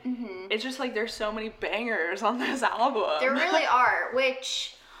it. It's just like there's so many bangers on this album. There really are,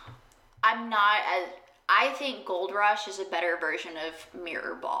 which I think Gold Rush is a better version of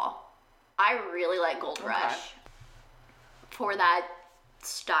Mirror Ball. I really like Gold Rush for that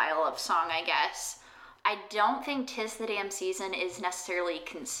style of song, I guess. I don't think 'Tis the Damn Season is necessarily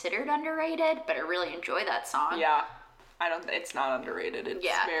considered underrated, but I really enjoy that song. Yeah. It's not underrated.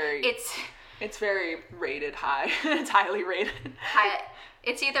 It's very rated high. It's highly rated.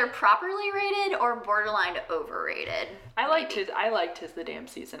 It's either properly rated or borderline overrated. I liked Tis the Damn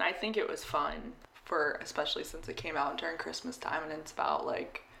Season. I think it was fun especially since it came out during Christmas time, and it's about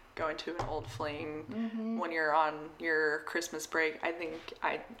like going to an old fling when you're on your Christmas break. I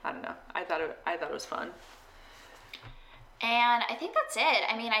don't know. I thought it was fun. And I think that's it.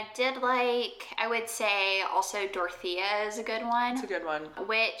 I mean, I would say also Dorothea is a good one. It's a good one.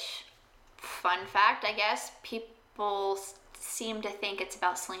 Which, fun fact, I guess, people seem to think it's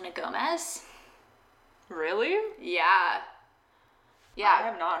about Selena Gomez. Really? Yeah. I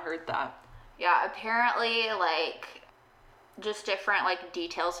have not heard that. Yeah, apparently, like, just different, like,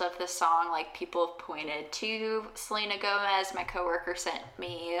 details of the song, like, people have pointed to Selena Gomez. My coworker sent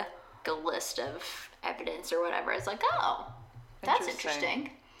me a list of evidence or whatever. It's like, oh, that's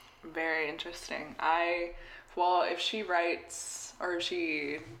interesting. Very interesting. If she writes or if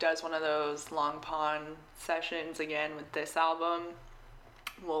she does one of those Long Pond sessions again with this album,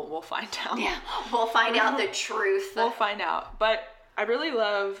 we'll find out. Yeah, we'll find out the truth. We'll find out. But I really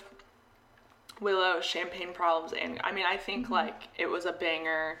love Willow, Champagne Problems, and I mean, I think like it was a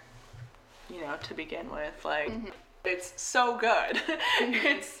banger, to begin with. Like, it's so good.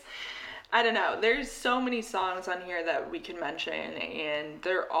 I don't know. There's so many songs on here that we can mention, and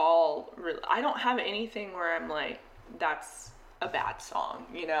they're all really. I don't have anything where I'm like, that's a bad song,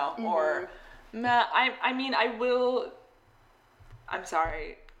 or, meh. I mean, I will. I'm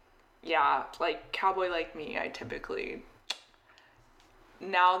sorry. Yeah, like Cowboy Like Me. I typically,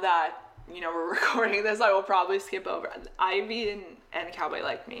 now that we're recording this, I will probably skip over. Ivy and Cowboy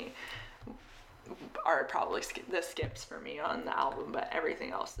Like Me are probably the skips for me on the album, but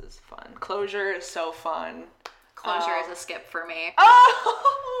everything else is fun. Closure is so fun. Closure is a skip for me.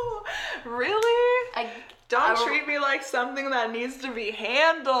 Oh, really? Don't treat me like something that needs to be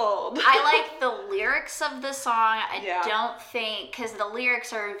handled. I like the lyrics of the song. I don't think, because the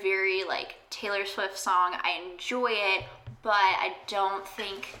lyrics are a very, like, Taylor Swift song. I enjoy it, but I don't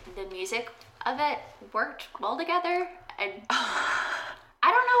think the music of it worked well together. I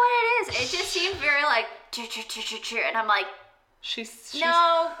don't know what it is. It just seemed very like, and I'm like,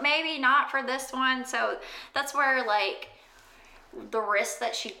 no, maybe not for this one. So that's where, like, the risks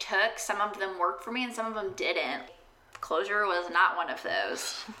that she took, some of them worked for me and some of them didn't. Closure was not one of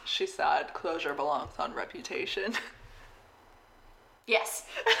those. She said Closure belongs on Reputation. Yes.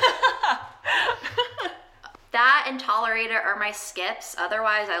 That and Tolerate It are my skips.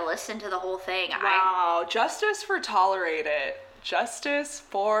 Otherwise, I listened to the whole thing. Wow. Justice for Tolerate It. Justice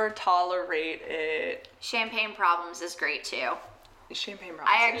for Tolerate It. Champagne Problems is great too. Champagne Problems.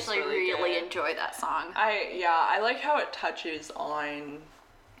 I actually really enjoy that song. I like how it touches on,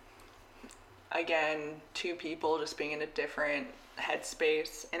 again, two people just being in a different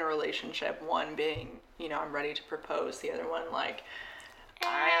headspace in a relationship. One being, I'm ready to propose. The other one, like,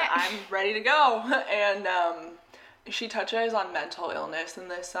 I'm ready to go. And she touches on mental illness in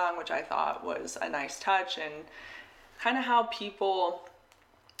this song, which I thought was a nice touch, and kind of how people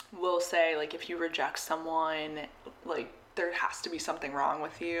will say, like, if you reject someone, like, there has to be something wrong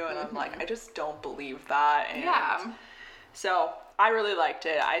with you. And I'm like, I just don't believe that. And so I really liked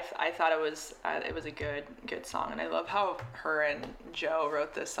it. I thought it was a good song. And I love how her and Joe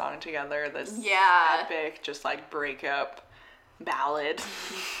wrote this song together. This epic, just like breakup ballad,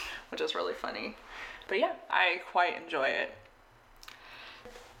 which is really funny. But yeah, I quite enjoy it.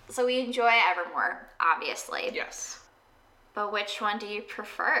 So we enjoy Evermore, obviously. Yes. But which one do you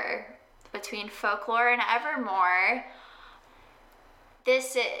prefer between Folklore and Evermore?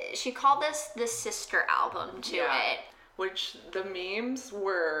 She called this the sister album to it. Which the memes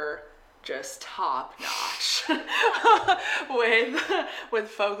were just top notch with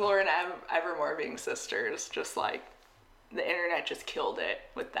Folklore and Evermore being sisters. Just like the internet just killed it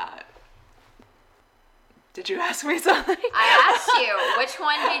with that. Did you ask me something? I asked you which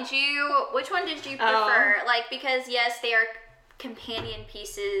one did you prefer? Like, because yes, they are companion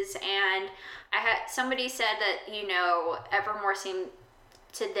pieces, and somebody said that Evermore seemed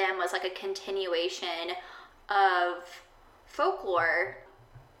to them was like a continuation of Folklore.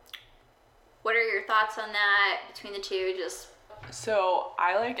 What are your thoughts on that between the two? So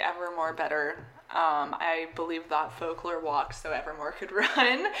I like Evermore better. I believe that Folklore walked so Evermore could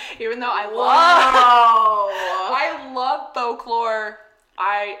run, even though I love Folklore.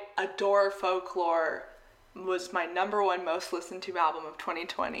 I adore Folklore. Was my number one most listened to album of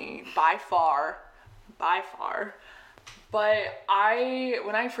 2020 by far. But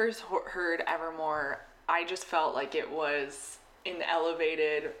when I first heard Evermore, I just felt like it was an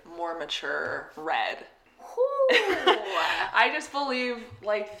elevated, more mature Red. I just believe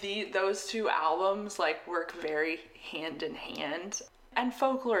like those two albums like work very hand in hand. And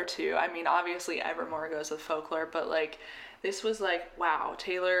Folklore too. I mean, obviously Evermore goes with Folklore, but like this was like, wow,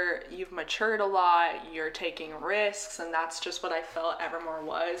 Taylor, you've matured a lot, you're taking risks, and that's just what I felt Evermore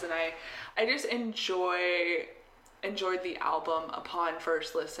was. And I just enjoyed the album upon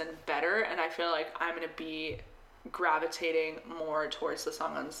first listen better, and I feel like I'm gonna be gravitating more towards the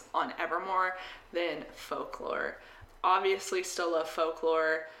songs on Evermore than Folklore. Obviously still love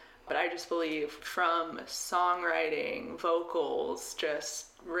Folklore, but I just believe from songwriting, vocals, just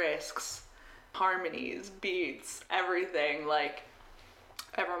risks, harmonies, beats, everything, like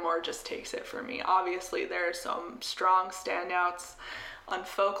Evermore just takes it for me. Obviously there are some strong standouts on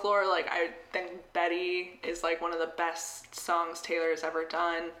Folklore. Like I think Betty is like one of the best songs Taylor's ever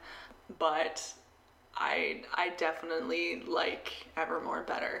done, but I definitely like Evermore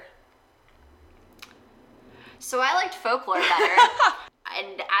better. So I liked Folklore better.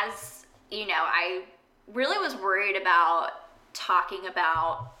 And as you know, I really was worried about talking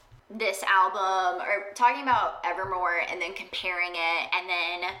about this album or talking about Evermore and then comparing it. And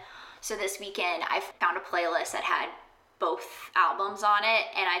then, so this weekend I found a playlist that had both albums on it,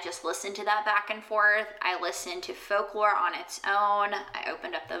 and I just listened to that back and forth. I listened to Folklore on its own. I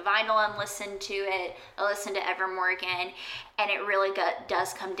opened up the vinyl and listened to it. I listened to Evermore again, and it really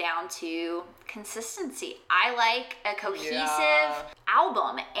does come down to consistency. I like a cohesive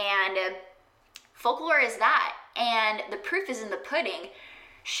album, and Folklore is that. And the proof is in the pudding.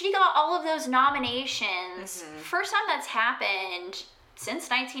 She got all of those nominations. First time that's happened since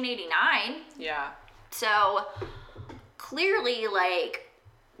 1989. Yeah. So clearly, like,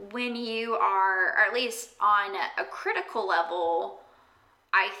 when you are, or at least on a critical level,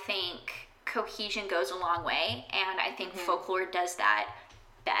 I think cohesion goes a long way, and I think Folklore does that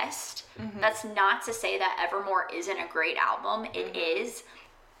best. That's not to say that Evermore isn't a great album. It is.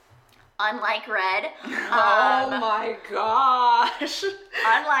 Unlike Red. Oh my gosh.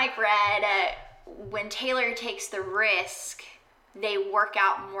 Unlike Red, when Taylor takes the risk, they work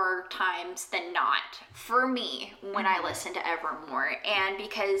out more times than not for me when I listen to Evermore. And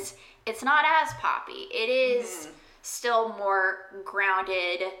because it's not as poppy, it is still more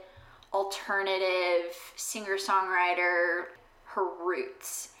grounded, alternative, singer-songwriter, her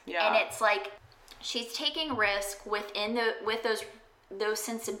roots. Yeah. And it's like she's taking risk with those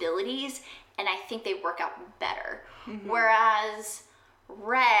sensibilities, and I think they work out better. Whereas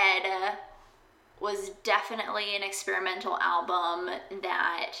Red was definitely an experimental album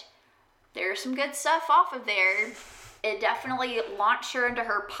that there's some good stuff off of there. It definitely launched her into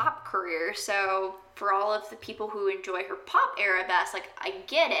her pop career. So for all of the people who enjoy her pop era best, like, I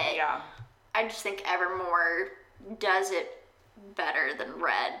get it. Yeah. I just think Evermore does it better than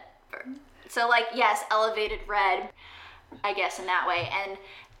Red. So like, yes, elevated Red, I guess, in that way. And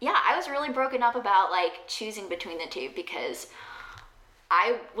yeah, I was really broken up about like choosing between the two, because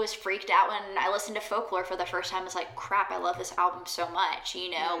I was freaked out when I listened to Folklore for the first time. It's like, crap, I love this album so much,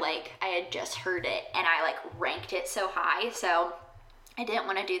 you know, like I had just heard it and I like ranked it so high. So I didn't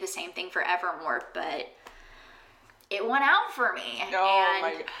want to do the same thing for Evermore, but it went out for me. Oh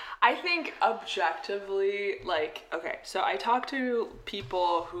my God. I think objectively, like, okay, so I talk to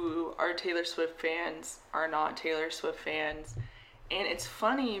people who are Taylor Swift fans, are not Taylor Swift fans, and it's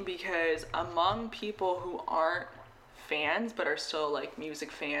funny because among people who aren't fans but are still like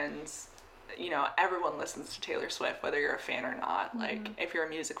music fans, you know, everyone listens to Taylor Swift whether you're a fan or not. Like, if you're a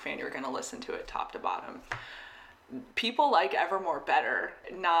music fan, you're gonna listen to it top to bottom. People like Evermore better,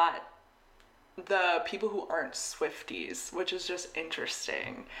 not the people who aren't Swifties, which is just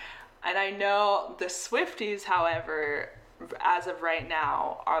interesting. And I know the Swifties, however, as of right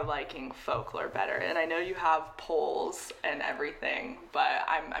now, are liking Folklore better. And I know you have polls and everything, but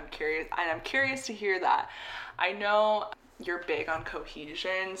I'm curious, and I'm curious to hear that. I know you're big on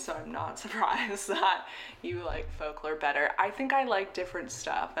cohesion, so I'm not surprised that you like Folklore better. I think I like different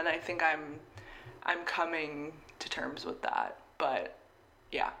stuff, and I think I'm coming to terms with that. But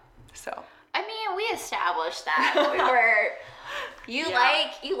yeah, so. I mean, we established that. We were, you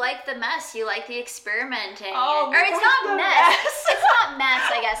like the mess, you like the experimenting. Oh, or it's not mess. It's not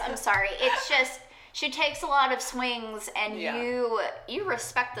mess, I guess. I'm sorry. It's just, she takes a lot of swings, and you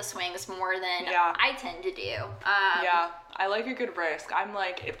respect the swings more than I tend to do. Yeah, I like a good risk. I'm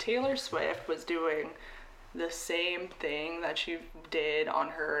like, if Taylor Swift was doing the same thing that she did on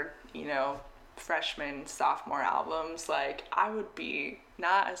her, you know, freshman, sophomore albums, like, I would be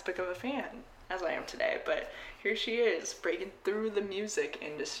not as big of a fan. as I am today, but here she is, breaking through the music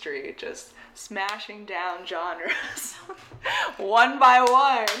industry, just smashing down genres one by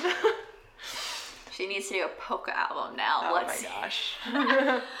one. She needs to do a polka album now. Oh my gosh.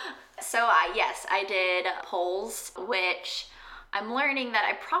 So yes, I did polls, which I'm learning that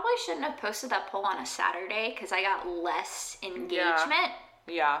I probably shouldn't have posted that poll on a Saturday because I got less engagement.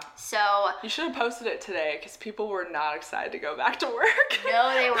 Yeah. So you should have posted it today because people were not excited to go back to work.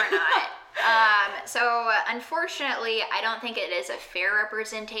 No, they were not. So unfortunately, I don't think it is a fair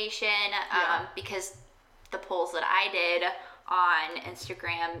representation because the polls that I did on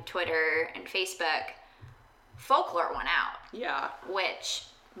Instagram, Twitter, and Facebook, folklore won out. Yeah. Which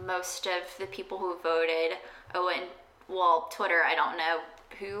most of the people who voted, Twitter, I don't know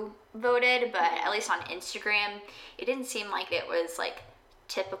who voted, but at least on Instagram, it didn't seem like it was like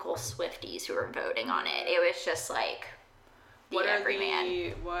typical Swifties who were voting on it. It was just like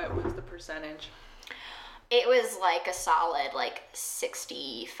everyman. What was the percentage? It was like a solid like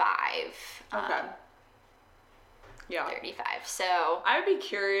 65. Okay. Yeah. 35. So I'd be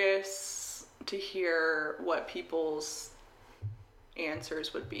curious to hear what people's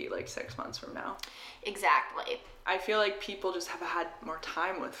answers would be like 6 months from now. Exactly. I feel like people just have had more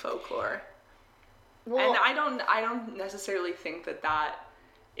time with folklore. Well, and I don't necessarily think that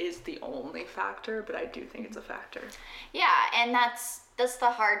is the only factor, but I do think it's a factor. Yeah, and that's the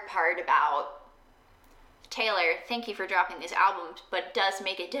hard part about Taylor. Thank you for dropping these albums, but it does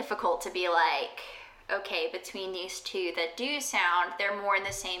make it difficult to be like, okay, between these two that do sound, they're more in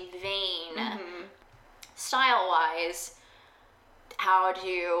the same vein, style-wise. How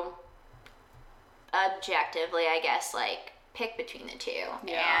to objectively, I guess, like pick between the two.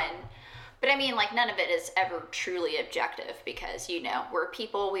 Yeah. But I mean, like, none of it is ever truly objective because, we're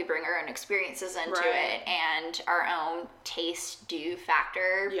people, we bring our own experiences into it, and our own tastes do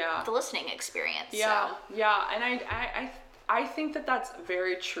factor the listening experience. Yeah, so. yeah, and I think that that's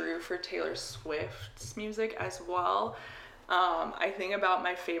very true for Taylor Swift's music as well. I think about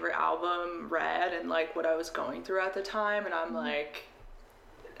my favorite album, Red, and like what I was going through at the time, and I'm like,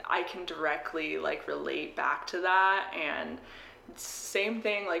 I can directly like relate back to that. And same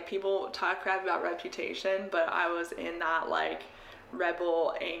thing, like people talk crap about Reputation, but I was in that like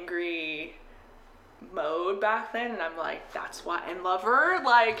rebel, angry mode back then, and I'm like, that's why. And Lover,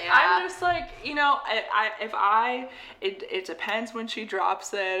 like, I'm just like, it depends when she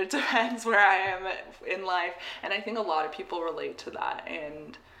drops it depends where I am in life, and I think a lot of people relate to that.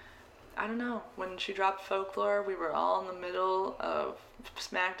 And I don't know, when she dropped Folklore, we were all in the middle of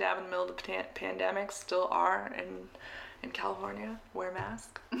smack dab in the middle of the pandemic, still are in California. Wear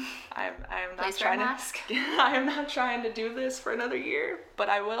mask. I am not trying to mask. I am not trying to do this for another year, but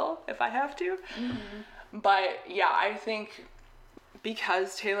I will if I have to. But yeah, I think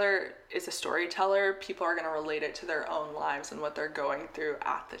because Taylor is a storyteller, people are going to relate it to their own lives and what they're going through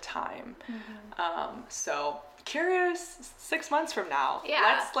at the time. So curious 6 months from now.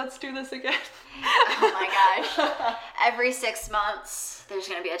 Yeah. Let's do this again. Oh my gosh. Every 6 months there's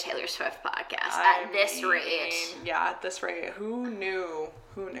going to be a Taylor Swift podcast at this rate. Yeah, at this rate. Who knew?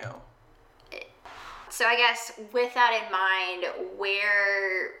 So I guess with that in mind,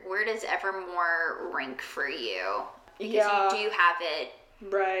 where does Evermore rank for you? Because you do have it.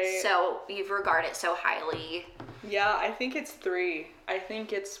 Right. So you regard it so highly. Yeah, I think it's 3. I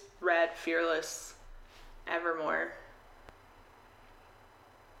think it's Red, Fearless, Evermore.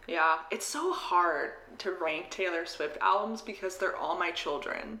 Yeah, it's so hard to rank Taylor Swift albums because they're all my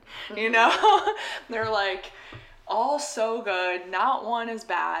children, They're like all so good, not one is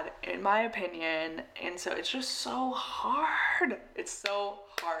bad in my opinion, and so it's just so hard. It's so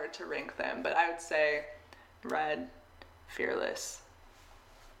hard to rank them, but I would say Red, Fearless,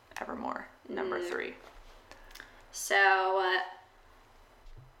 Evermore, number 3. So I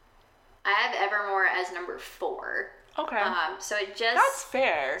have Evermore as number 4. Okay. So it just... That's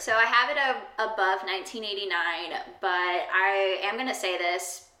fair. So I have it above 1989, but I am going to say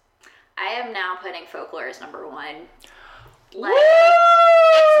this. I am now putting Folklore as number 1. Like,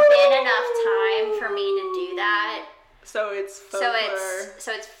 it's been enough time for me to do that. So it's Folklore.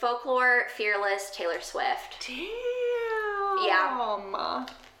 So it's Folklore, Fearless, Taylor Swift. Damn. Yeah.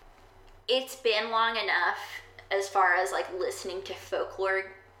 It's been long enough as far as like listening to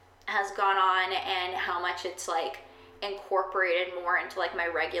Folklore has gone on and how much it's like incorporated more into like my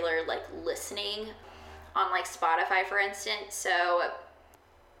regular like listening on like Spotify, for instance. So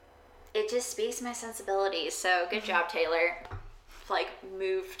it just speaks my sensibilities. So good job, Taylor. Like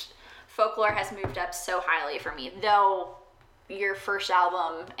Folklore has moved up so highly for me, though your first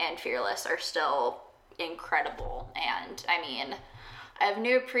album and Fearless are still incredible. And I mean, I have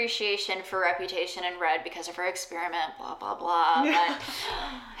new appreciation for Reputation and Red because of her experiment, blah, blah, blah. But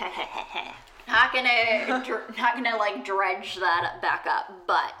not gonna like dredge that back up.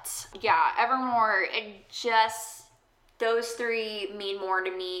 But yeah, Evermore, those three mean more to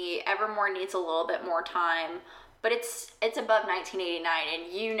me. Evermore needs a little bit more time, but it's above 1989,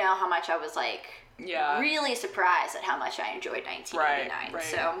 and you know how much I was like really surprised at how much I enjoyed 1989. Right.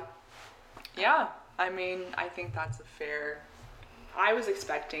 So yeah, I mean, I think that's a fair. I was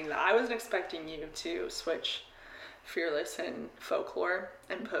expecting that. I wasn't expecting you to switch Fearless and Folklore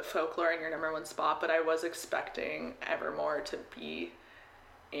and put Folklore in your number one spot, but I was expecting Evermore to be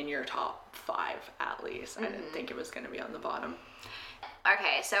in your top 5 at least. I didn't think it was going to be on the bottom.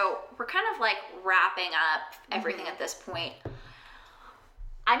 Okay, so we're kind of like wrapping up everything at this point.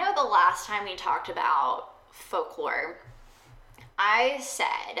 I know the last time we talked about Folklore, I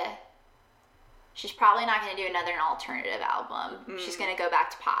said she's probably not going to do another alternative album. She's going to go back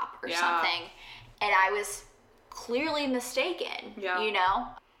to pop or something. And I was clearly mistaken, you know?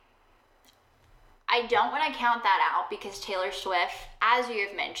 I don't want to count that out because Taylor Swift, as you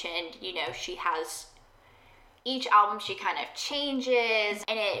have mentioned, you know, she has each album she kind of changes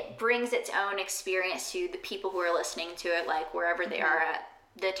and it brings its own experience to the people who are listening to it, like wherever they are at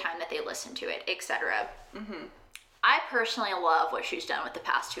the time that they listen to it, etc. I personally love what she's done with the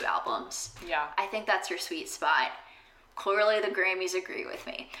past 2 albums. Yeah. I think that's her sweet spot. Clearly the Grammys agree with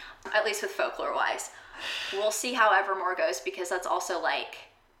me, at least with Folklore-wise. We'll see how Evermore goes because that's also like,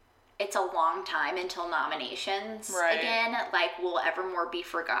 it's a long time until nominations again. Like, will Evermore be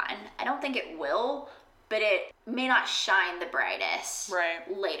forgotten? I don't think it will, but it may not shine the brightest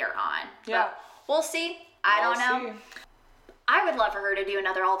later on. Yeah. But we'll see. I don't know. I would love for her to do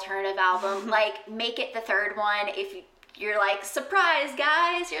another alternative album, like make it the 3rd one. If you're like, surprise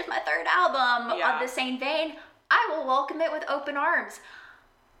guys, here's my 3rd album of the same vein, I will welcome it with open arms.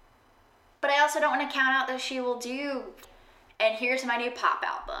 But I also don't want to count out that she will do, and here's my new pop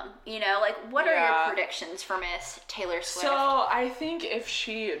album. You know, like what are your predictions for Miss Taylor Swift? So I think if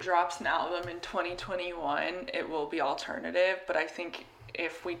she drops an album in 2021, it will be alternative. But I think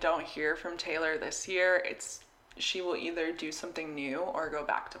if we don't hear from Taylor this year, she will either do something new or go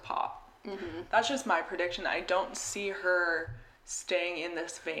back to pop. That's just my prediction. I don't see her staying in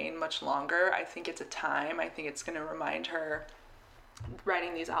this vein much longer. I think it's a time. I think it's going to remind her,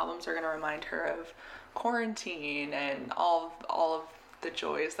 writing these albums are going to remind her of quarantine and all of the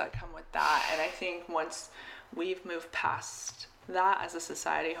joys that come with that. And I think once we've moved past that as a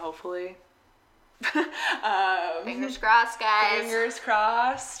society, hopefully, fingers crossed, guys. Fingers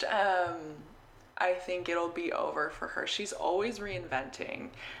crossed. I think it'll be over for her. She's always reinventing.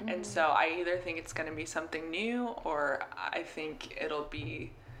 And so I either think it's going to be something new or I think it'll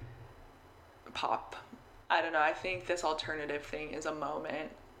be pop. I don't know. I think this alternative thing is a moment,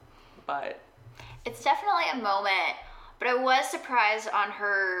 but it's definitely a moment. But I was surprised on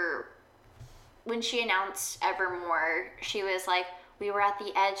her when she announced Evermore. She was like, we were at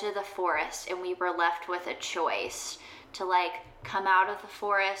the edge of the forest and we were left with a choice to like come out of the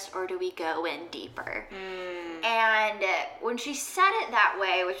forest or do we go in deeper? And when she said it that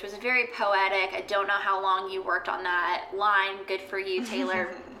way, which was very poetic, I don't know how long you worked on that line. Good for you, Taylor.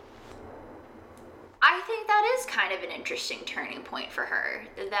 I think that is kind of an interesting turning point for her,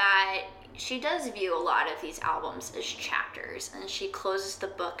 that she does view a lot of these albums as chapters and she closes the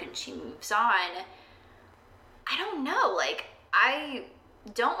book and she moves on. I don't know, like, I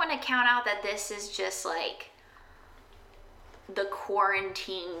don't want to count out that this is just like the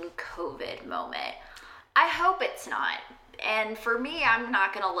quarantine COVID moment. I hope it's not. And for me, I'm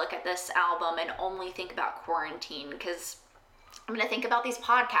not going to look at this album and only think about quarantine because I'm going to think about these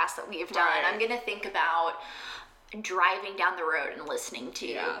podcasts that we've done. I'm going to think about driving down the road and listening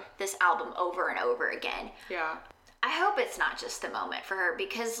to this album over and over again. I hope it's not just the moment for her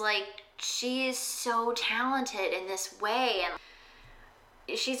because like she is so talented in this way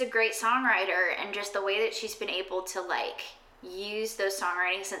and she's a great songwriter, and just the way that she's been able to like use those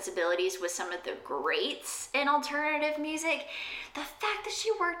songwriting sensibilities with some of the greats in alternative music. The fact that she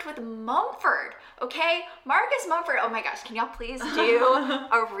worked with Mumford, okay? Marcus Mumford, oh my gosh, can y'all please do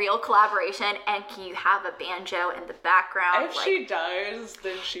a real collaboration and can you have a banjo in the background? If like, she does,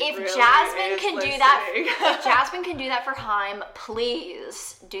 then she if really Jasmine is can listening. do that, if Jasmine can do that for Haim,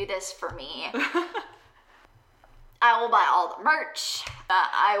 please do this for me. I will buy all the merch.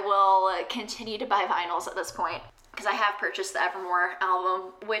 I will continue to buy vinyls at this point because I have purchased the Evermore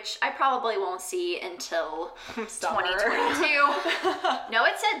album, which I probably won't see until 2022. No,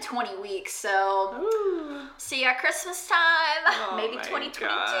 it said 20 weeks, so see you at Christmas time, maybe 2022.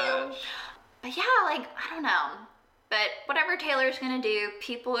 Gosh. But yeah, like, I don't know. But whatever Taylor's gonna do,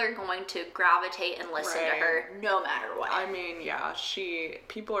 people are going to gravitate and listen to her no matter what. I mean, yeah,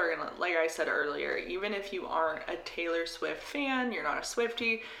 people are gonna, like I said earlier, even if you aren't a Taylor Swift fan, you're not a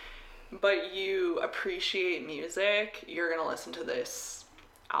Swiftie, but you appreciate music, you're gonna listen to this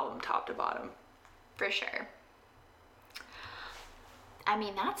album top to bottom. For sure. I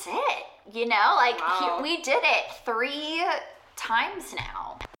mean, that's it. You know, like, wow. We did it 3 times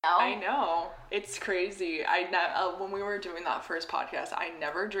now. I know. It's crazy. When we were doing that first podcast,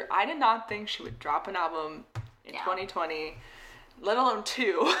 I did not think she would drop an album in 2020, let alone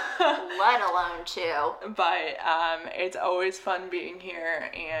 2. Let alone 2. But it's always fun being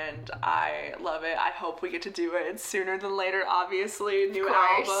here, and I love it. I hope we get to do it sooner than later, obviously. New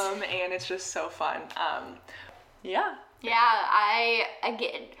album, and it's just so fun. Yeah. Yeah,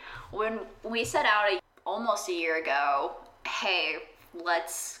 again, when we set out almost a year ago, hey,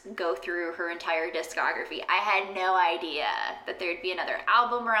 let's go through her entire discography, I had no idea that there'd be another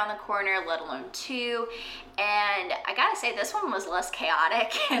album around the corner, let alone 2. And I gotta say, this one was less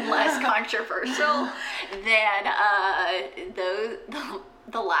chaotic and less controversial than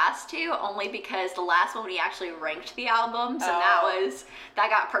the last 2, only because the last one we actually ranked the albums, and that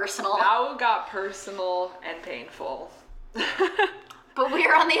got personal. That got personal and painful. But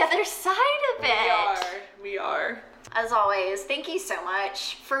we're on the other side of it. We are. As always, thank you so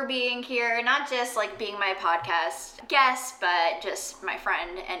much for being here, not just like being my podcast guest, but just my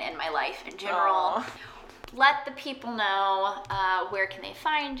friend and in my life in general. Aww. Let the people know where can they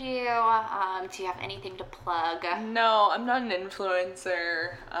find you. Do you have anything to plug? No, I'm not an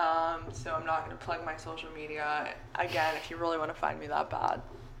influencer, so I'm not going to plug my social media. Again, if you really want to find me that bad,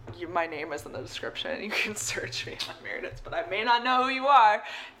 my name is in the description. You can search me on Meredith, but I may not know who you are,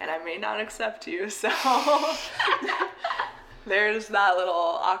 and I may not accept you, so there's that little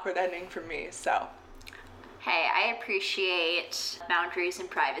awkward ending for me, so. Hey, I appreciate boundaries and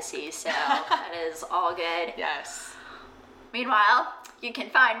privacy, so that is all good. Yes. Meanwhile, you can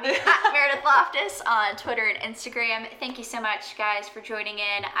find me at Meredith Loftus on Twitter and Instagram. Thank you so much, guys, for joining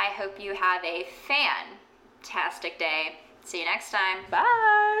in. I hope you have a fantastic day. See you next time.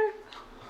 Bye.